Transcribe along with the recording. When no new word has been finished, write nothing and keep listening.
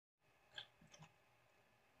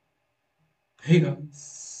Hey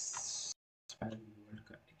guys, world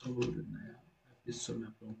का एक और नया एपिसोड में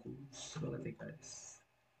आप लोगों को स्वागत है गाइस।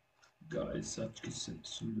 आज के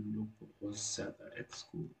सेशन में हम लोग बहुत ज्यादा एग्स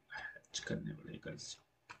को हैच करने वाले हैं गाइस।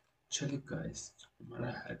 चलिए गाइस,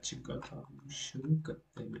 हमारा हैचिंग का काम शुरू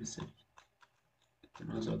करते हैं। वैसे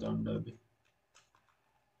इतना ज्यादा अंडा भी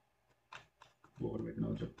और बैठना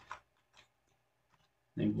हो जो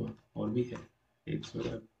नहीं हुआ और भी है एग्स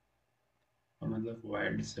वगैरह, और मतलब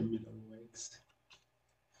वाइल्ड से मिला हुआ एग्स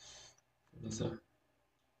थोड़ा सा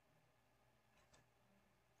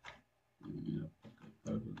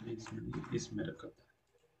इसमें रखा था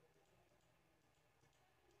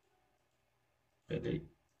पहले।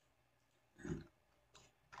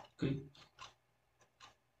 कोई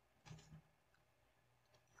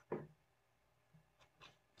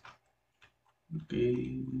ओके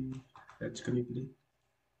हैच करने के लिए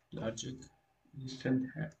लॉजिक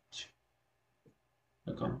इंस्टेंट हैच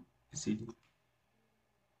अकाउंट इसीलिए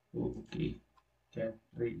okay cat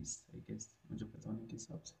race I guess, मुझे पता होने के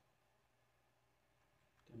हिसाब से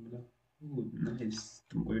क्या मिला। ओह नाइस,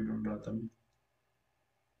 तुमको ही ढूंढ रहा था मैं।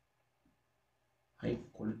 हाई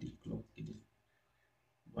क्वालिटी क्लॉथ के लिए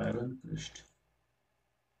वायरन क्रिस्ट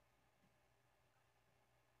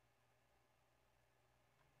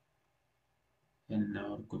एंड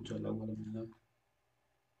और कुछ अलग वाला मिला।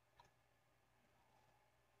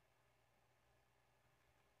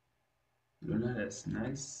 लुनारेस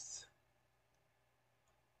नाइस,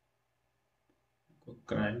 को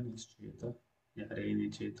क्रायोन चाहिए था यार, ये नहीं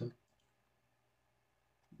चाहिए था।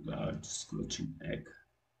 लार्ज स्क्रोचिंग एग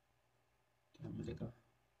क्या मिलेगा।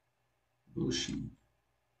 बुशी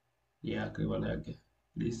ये आखिरी वाला है क्या।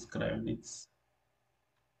 प्लीज क्रायोनिक्स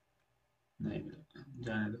नहीं मिला,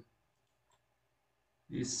 जाने दो।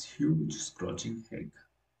 This huge scorching egg,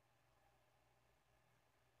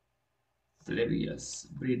 Hilarious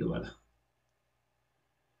breed वाला।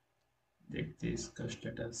 देखते हैं इसका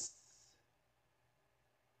स्टेटस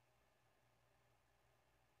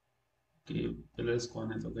के पिलर्स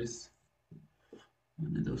कौन है। तो गाइस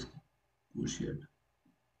मैंने तो उसको बुशियड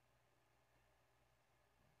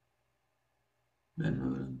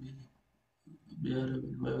बैनवरन भी बियर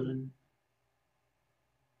बैनवरन।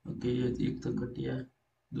 ओके, ये एक तो घटिया है,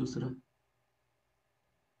 दूसरा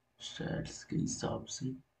स्टैट्स के हिसाब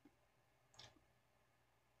से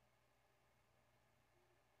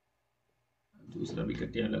दूसरा भी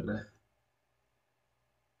घटिया लग रहा है।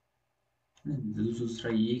 नहीं,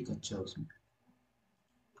 दूसरा ये एक अच्छा है, उसमें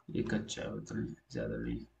एक अच्छा है, उतना ज्यादा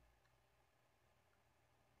नहीं।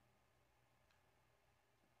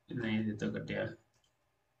 नहीं ये तो घटिया है।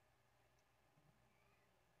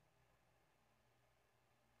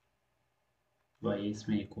 भाई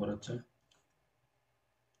इसमें एक और अच्छा,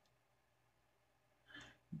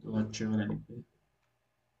 दो अच्छे वाले निकले।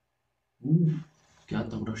 क्या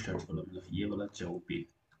तगड़ा स्टार्ट वाला मतलब ये वाला अच्छा ओपी।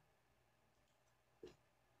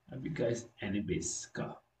 अभी गाइस एनिबेस का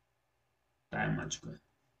टाइम आ चुका है।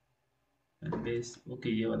 एनिबेस ओके,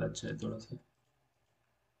 ये वाला अच्छा है थोड़ा सा।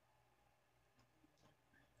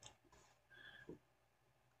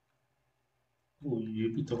 ओ ये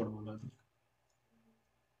भी तगड़ा वाला है।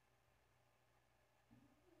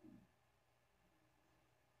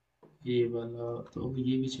 ये वाला तो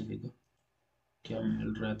ये भी चलेगा। क्या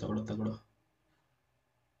मिल रहा है तगड़ा तगड़ा।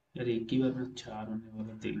 यार एक ही बार में चार होने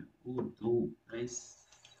वाला तीन, ओ दो, नाइस।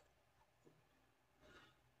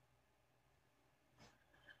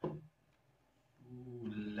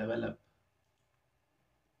 लेवल अप,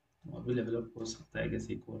 और भी लेवल अप हो सकता है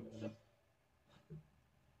कैसे, एक और लेवल अप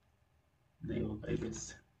नहीं होगा आई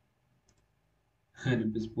गेस।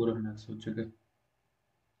 एनिबेस पूरा मैंने सोच चुका है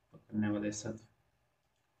पकड़ने वाले साथ।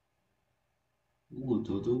 वो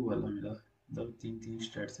दो दो वाला मिला, मतलब तीन तीन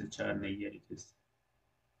स्टार्ट से चार नहीं है आई गेस।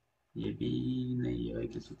 ये भी नहीं है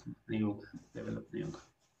कि उतना नहीं होगा, लेवल अप नहीं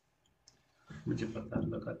होगा। मुझे पता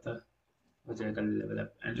लगा था हो जाएगा level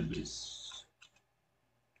up. And base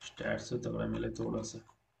stats से तगड़ा मिले थोड़ा सा।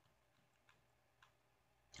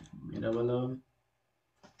 मेरा वाला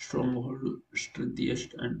strong hold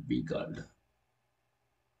स्ट्रेंथिएस्ट and B guard.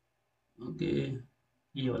 Okay,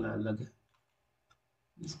 ये वाला अलग है,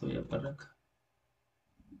 इसको यहाँ पर रख।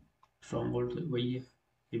 स्ट्रॉन्ग होल्ड वही है,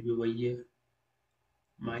 ये भी वही है।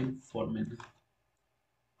 माइंड फॉर्मेन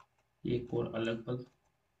एक और अलग वाला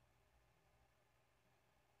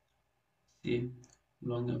सेम।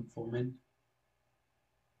 लॉन्ग फॉर्मेन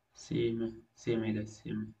सेम है, सेम है गाइस,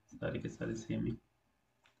 सेम है, सारे के सारे सेम है।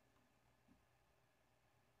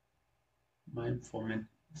 माइंड फॉर्मेट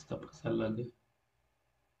इसका पैसा अलग है।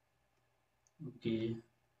 ओके,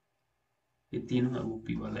 ये तीनों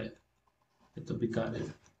ओपी वाला है, ये तो बेकार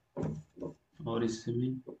है। और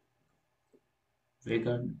इसमें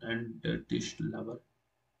वेगन एंड डिश लवर।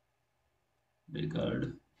 वेगार्ड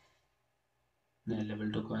नए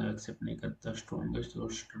लेवल टू को एक्सेप्ट नहीं करता। स्ट्रॉन्गेस्ट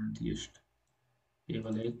और स्ट्रेंथिएस्ट, ये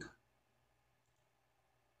वाला एक।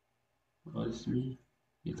 और इसमें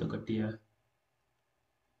ये तो घटिया है,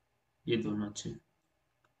 ये दोनों अच्छे।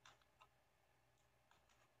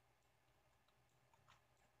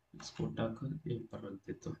 इसको उठाकर एक पर रख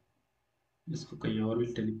देता हूँ। इसको कहीं और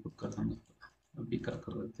भी टेलीपोर्ट कर दूंगा। अभी कर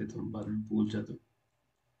रख देता हूँ, बाद में भूल जाता हूँ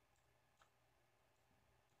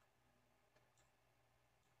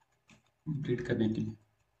ब्रीड करने के लिए।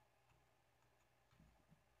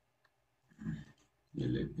 ये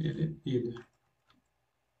ले ये ले ये ले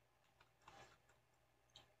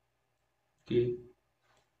के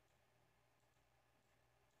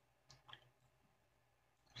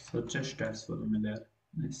सच स्टैट्स वाला मिला यार।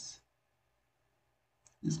 नाइस।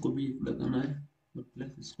 इसको भी एक लगाना है,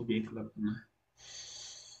 प्लस इसको भी एक लगाना है।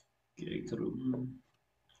 क्या करूँ?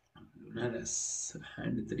 लुनारस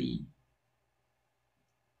हैंड 3,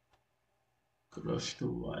 क्रश्ड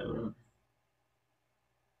वाइब्रेन।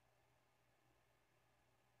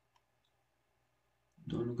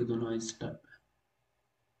 दोनों के दोनों आइस टाइप है।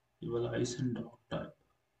 ये वाला आइस एंड डॉग टाइप,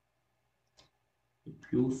 ये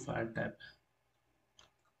प्योर फायर टाइप है।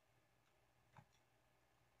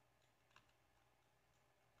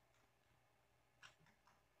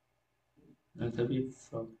 ऐसा भी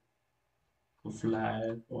फ्लाई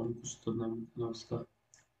और कुछ तो नाम था उसका।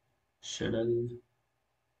 शटल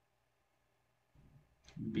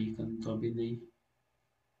बीकन तो अभी नहीं।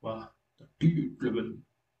 वाह, 38 लेवल।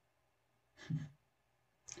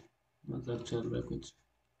 मजाक चल रहा है कुछ,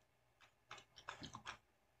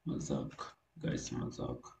 मजाक गाइस,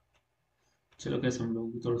 मजाक। चलो गाइस, हम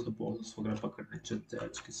लोग भी थोड़ा सा बॉल्स वगैरह पकड़ने चलते हैं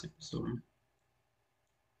आज के इस एपिसोड में।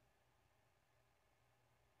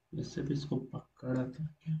 वैसे भी इसको पकड़ा था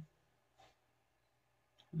क्या?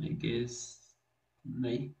 आई गेस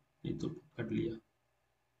नहीं, ये तो पकड़ लिया।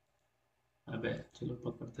 अबे चलो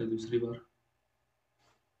पकड़ते हैं दूसरी बार।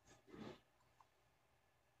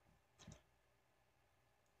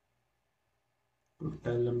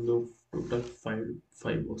 टोटल हम लोग टोटल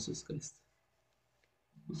फाइव बॉसेस का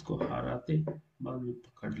उसको हराते, बाद में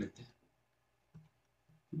पकड़ लेते हैं।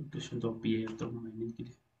 लोकेशन तो अभी है तो माइनिंग के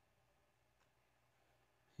लिए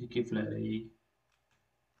एक ही फ्लैर है, यही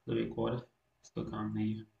तो एक और है, इसका काम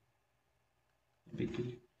नहीं है अभी के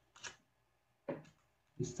लिए।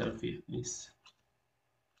 इस तरफ ही है, इस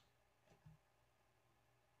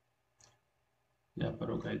यहाँ पर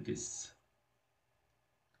होगा किस।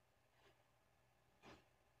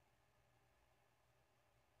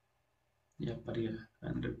 यहाँ पर ही है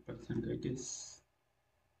 100% है किस।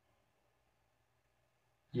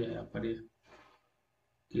 यहाँ पर ही है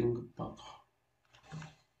किंग पापा।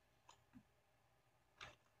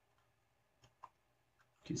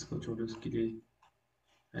 किसको छोड़े उसके लिए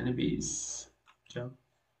एनिबीस। क्या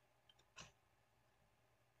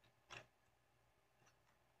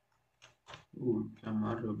क्या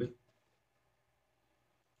मार रहे हो बे?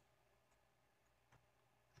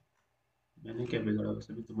 मैंने क्या बिगाड़ा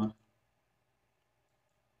वैसे भी तुम्हारा?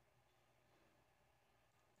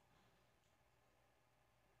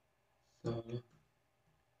 साला,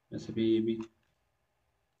 वैसे भी ये भी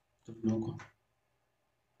तुम लोगों को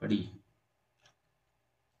पड़ी।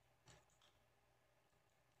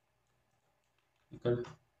 निकल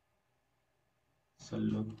सल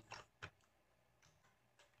लोग,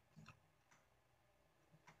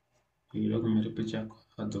 ये लोग मेरे पीछे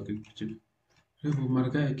हाथ धो के पीछे। अरे वो मर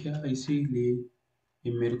गया है क्या, इसीलिए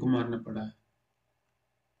ये मेरे को मारना पड़ा है।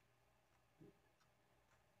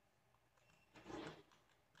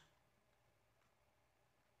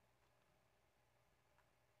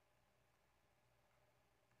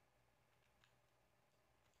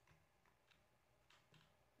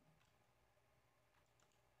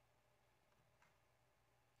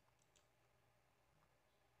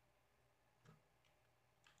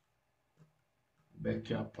 बे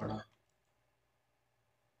क्या पड़ा?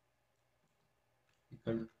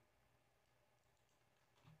 निकल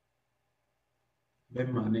बे,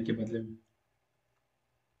 मारने के बदले में।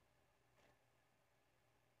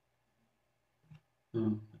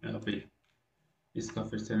 हाँ अबे, इसका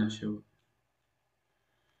फिर से नशे हो।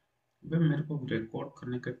 बे मेरे को रिकॉर्ड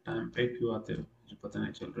करने के टाइम पे क्यों आते हो, मुझे पता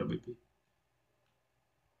नहीं चल रहा अभी भी।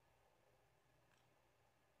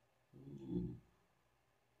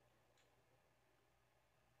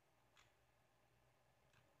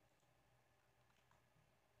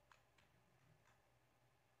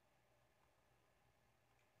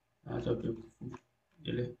 आ जाओ बेवकूफ,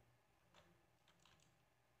 ये ले।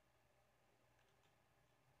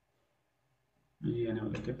 ये आने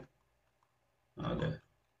वाला क्या? आ गए।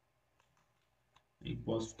 एक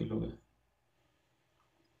बॉस किल हो गया।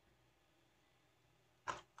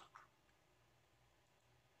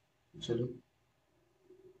 चलो,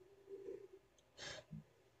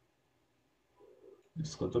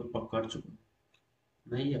 इसको तो पकड़ चुका।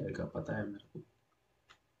 नहीं आएगा, पता है मेरे को।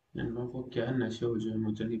 इन लोगों को क्या नशे हो जाए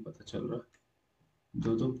मुझे नहीं पता चल रहा।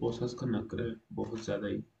 दो दो बॉसेस का नखरे बहुत ज्यादा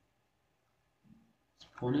ही।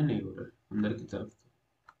 फोन ही नहीं हो रहा अंदर की तरफ तो।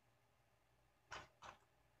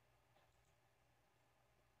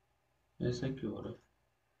 ऐसा क्यों हो रहा है?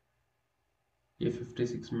 ये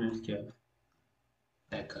 56 मिनट क्या है?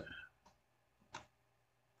 टैकर,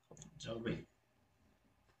 जाओ भाई।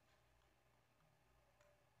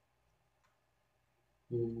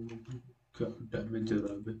 ओ, क्या डैमेज दे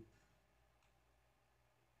रहा है भाई।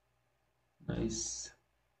 नाइस।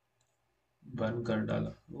 बर्न कर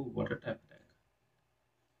डाला। Oh what a tap tag.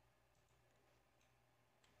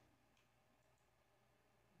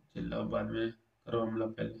 चिल्लाओ बाद में, करो हमला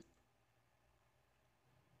पहले।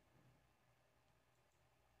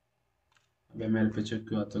 अबे मेरे पीछे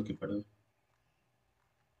क्यों हाथों की पड़े हो?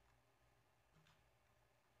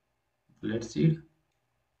 Let's see.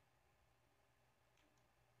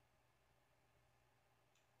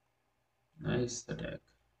 Nice attack.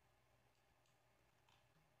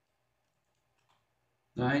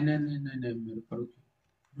 नहीं नहीं नहीं नहीं नहीं,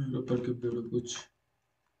 मेरे ऊपर क्यों पेड़ो कुछ।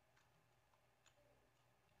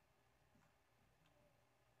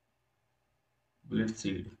 Let's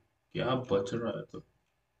see. क्या बच रहा है तो?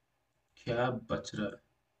 क्या बच रहा है?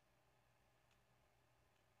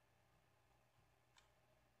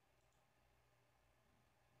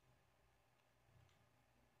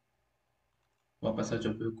 वापस आ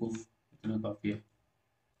जाओ बेवकूफ, इतना काफी है।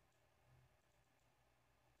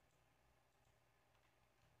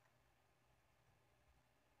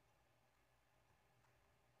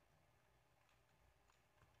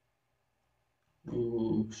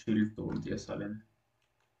 ओ, शील्ड तोड़ दिया साले ने।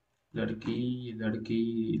 लड़की, लड़की,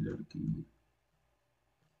 लड़की।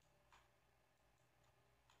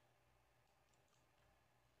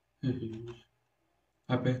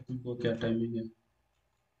 अबे तुमको क्या टाइमिंग है?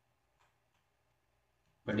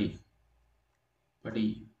 बड़ी, बड़ी।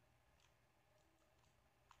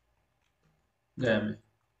 गया मैं,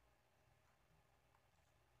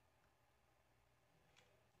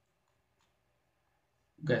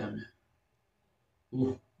 गया मैं।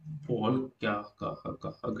 ओह, बॉल क्या, कहाँ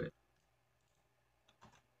कहाँ गए?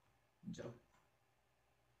 जाओ,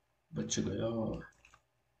 बच गया।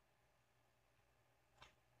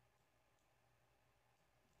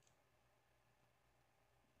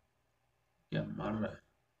 क्या मार रहा है?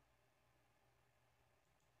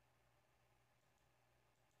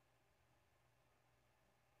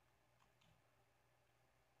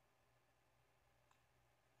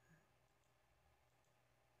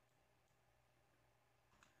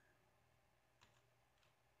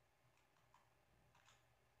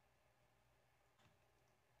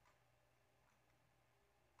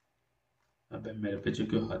 अबे मेरे पीछे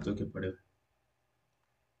क्यों हाथों के पड़े हो?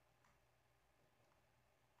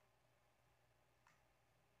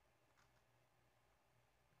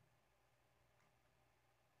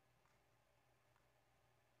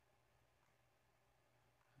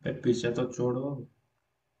 अबे पीछे तो छोड़ो।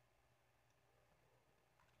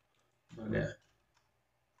 मर गया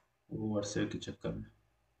वो वर्षे के चक्कर में।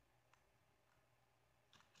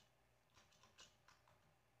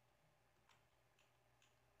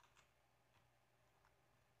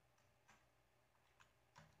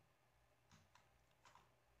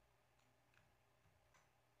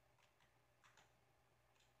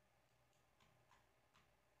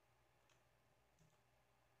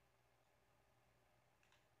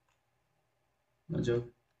 आ जाओ।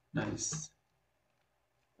 नाइस।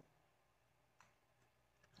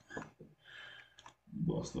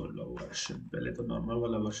 बॉस वाला वर्जन, पहले तो नॉर्मल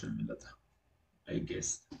वाला वर्जन मिला था आई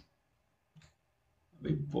गेस।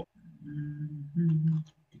 अभी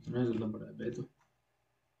कितना ज्यादा बड़ा है भाई तो।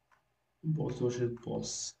 Boss versus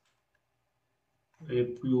boss. ये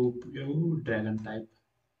प्यो प्यो dragon type.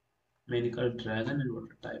 Medical dragon and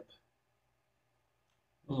water type.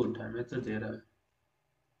 O damage तो दे रहा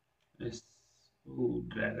है इस। ओ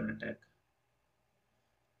ड्रैगन अटैक।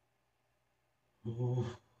 ओह,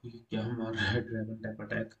 ये क्या मार रहा है ड्रैगन टाइप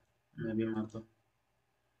अटैक। मैं भी मारता हूँ,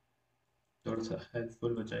 थोड़ा सा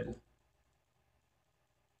हेल्पफुल हो जाएगा।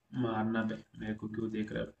 मारना बे, मेरे को क्यों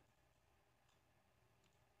देख रहा है?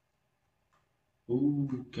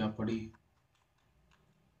 ओह क्या पड़ी।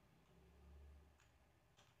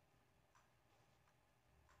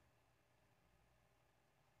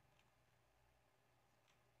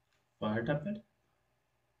 Fire type.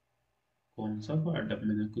 कौन सा पार्ट है?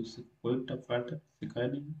 मैंने कुछ कोई टफ पार्ट सिखाया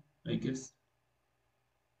नहीं आई गेस।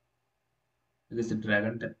 जैसे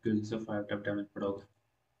ड्रैगन टाइप की वजह से 5 टाइप डैमेज पड़ा होगा।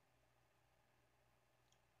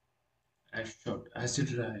 एश शॉट एसिड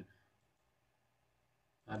राइन।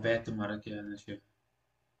 अबे तुम्हारा क्या नशे।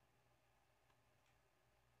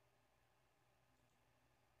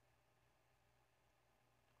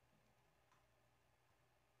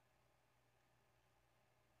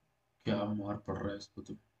 क्या मार पड़ रहा है इसको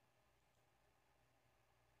तो।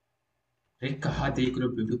 अरे कहाँ देख रहे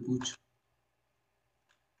हो बेटू पूछ।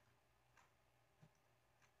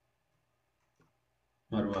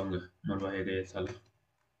 मरवाऊंगा। मरवाएगा ये साला।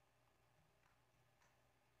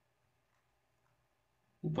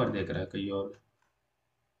 ऊपर देख रहा है कहीं और।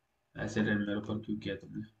 ऐसे रेन मेरे ऊपर क्यों किया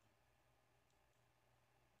तुमने?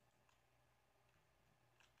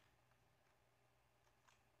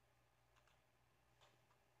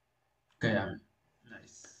 गया मैं।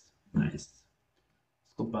 नाइस। नाइस।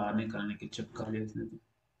 इसको बाहर निकालने की चक्कर लिया इसने तो।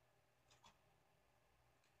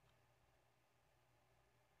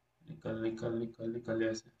 निकल निकल निकल निकल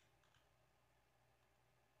ऐसे।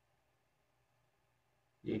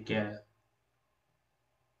 ये क्या है?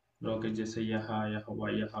 रॉकेट जैसे यहाँ या हवा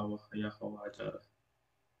यहाँ वहाँ या हवा जा रहा है।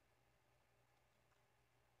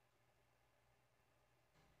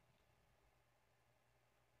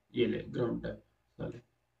 ये ले ग्राउंड टाइप साले।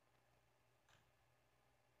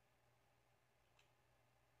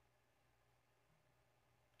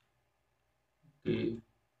 कि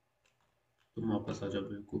तुम वापस आ जाओ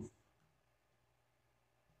बेवकूफ।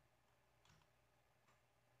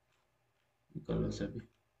 निकल वैसे भी।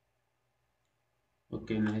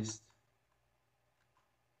 Okay nice.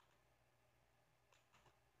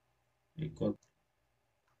 एक और।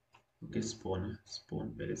 ओके स्पॉन है स्पॉन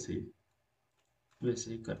पहले से ही।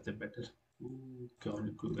 वैसे ही करते बेटर। क्या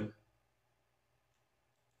निकल गया?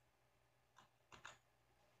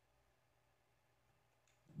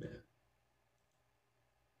 बे,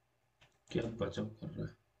 क्या बचाव कर रहा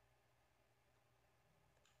है?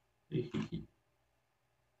 ही।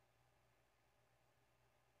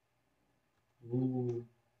 वो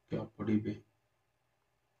क्या पड़ी बे।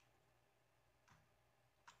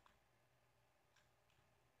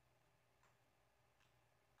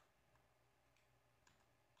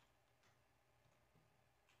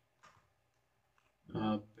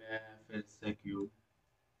 अबे फिर से क्यों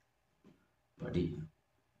पड़ी?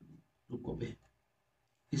 रुको बे।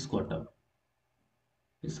 इसको हटाओ।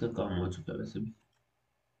 इसका काम हो चुका है वैसे भी।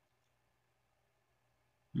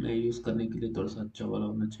 मैं यूज करने के लिए थोड़ा सा अच्छा वाला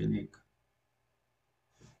होना चाहिए एक।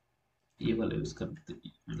 ये वाला यूज कर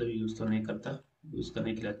मतलब यूज तो नहीं करता। यूज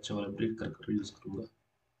करने के लिए अच्छा वाला ब्रीड कर कर यूज करूंगा।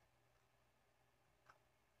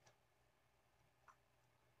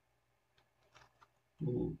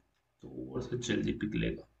 तो और से जल्दी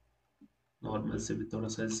पिघलेगा। नॉर्मल से भी थोड़ा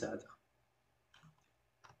सा ज्यादा।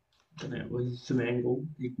 तो नहीं वो मैंगो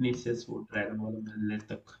इग्निशियस वो ड्रैगन वाला मिलने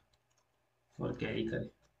तक और क्या ही करे।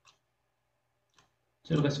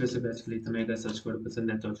 चलो बस वैसे बैच के लिए इतना ही। अगर सच को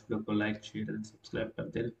पसंद है तो वीडियो को लाइक शेयर एंड सब्सक्राइब कर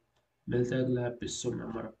देना। मिलता है अगला एपिसोड में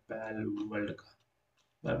हमारा पैल वर्ल्ड का।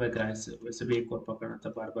 Bye bye guys. वैसे भी एक और पकड़ना था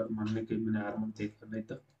बार बार मारने के लिए मैंने आर्मर देखा नहीं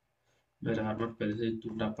था। मेरा आर्मर पहले से ही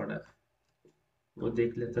टूटा पड़ा है। वो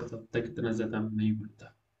देख लेता तब तक इतना ज्यादा नहीं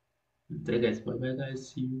मिलता। मिलते हैं guys. Bye bye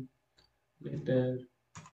guys C you later.